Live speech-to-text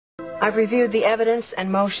I've reviewed the evidence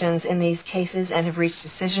and motions in these cases and have reached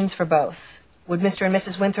decisions for both. Would Mr. and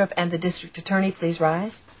Mrs. Winthrop and the district attorney please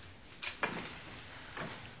rise?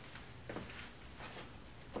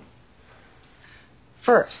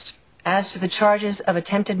 First, as to the charges of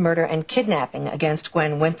attempted murder and kidnapping against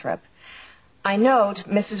Gwen Winthrop, I note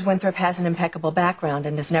Mrs. Winthrop has an impeccable background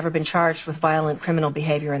and has never been charged with violent criminal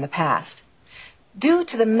behavior in the past. Due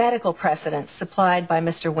to the medical precedents supplied by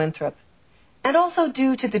Mr. Winthrop, and also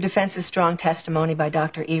due to the defense's strong testimony by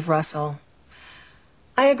Dr. Eve Russell,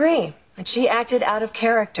 I agree that she acted out of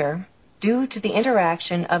character due to the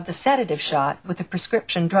interaction of the sedative shot with the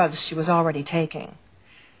prescription drugs she was already taking.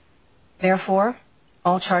 Therefore,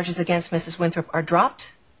 all charges against Mrs. Winthrop are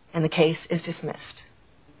dropped and the case is dismissed.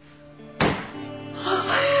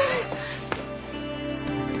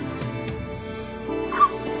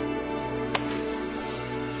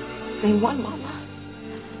 They won, Mama.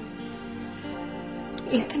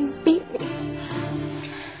 Ethan beat me.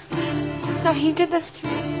 No, he did this to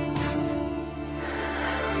me.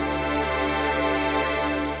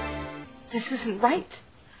 This isn't right.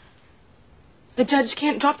 The judge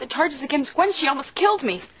can't drop the charges against Gwen. She almost killed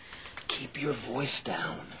me. Keep your voice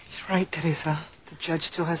down. He's right, Teresa. The judge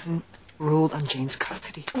still hasn't ruled on Jane's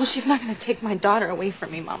custody. Well, she's not going to take my daughter away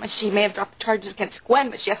from me, Mama. She may have dropped the charges against Gwen,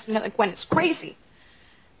 but she has to know that Gwen is crazy.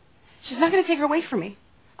 She's not going to take her away from me.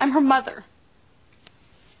 I'm her mother.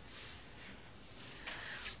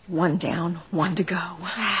 One down, one to go.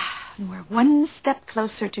 And we're one step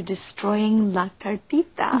closer to destroying La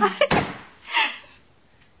Tartita.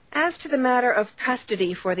 As to the matter of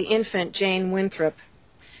custody for the infant Jane Winthrop,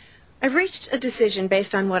 I've reached a decision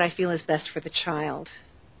based on what I feel is best for the child.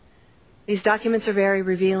 These documents are very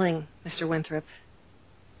revealing, Mr. Winthrop.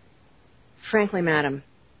 Frankly, madam,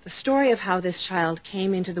 the story of how this child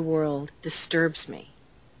came into the world disturbs me.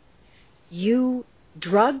 You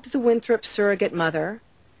drugged the Winthrop surrogate mother,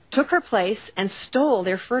 took her place, and stole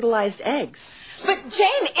their fertilized eggs. But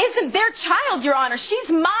Jane isn't their child, Your Honor.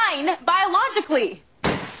 She's mine biologically.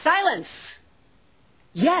 Silence!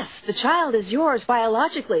 Yes, the child is yours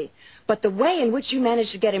biologically, but the way in which you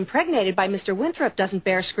managed to get impregnated by Mr. Winthrop doesn't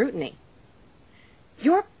bear scrutiny.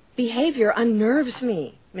 Your behavior unnerves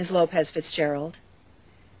me, Ms. Lopez Fitzgerald.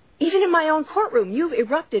 Even in my own courtroom, you've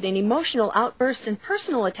erupted in emotional outbursts and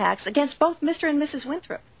personal attacks against both Mr. and Mrs.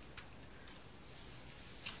 Winthrop.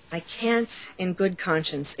 I can't, in good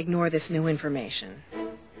conscience, ignore this new information.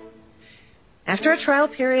 After a trial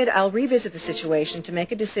period, I'll revisit the situation to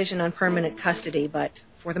make a decision on permanent custody, but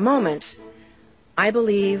for the moment, I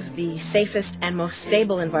believe the safest and most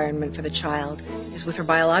stable environment for the child is with her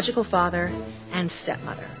biological father and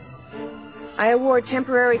stepmother. I award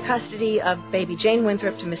temporary custody of baby Jane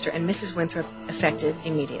Winthrop to Mr. and Mrs. Winthrop, effective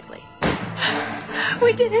immediately.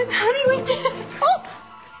 We did it, honey, we did it.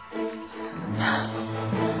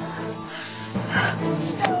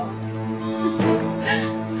 Oh.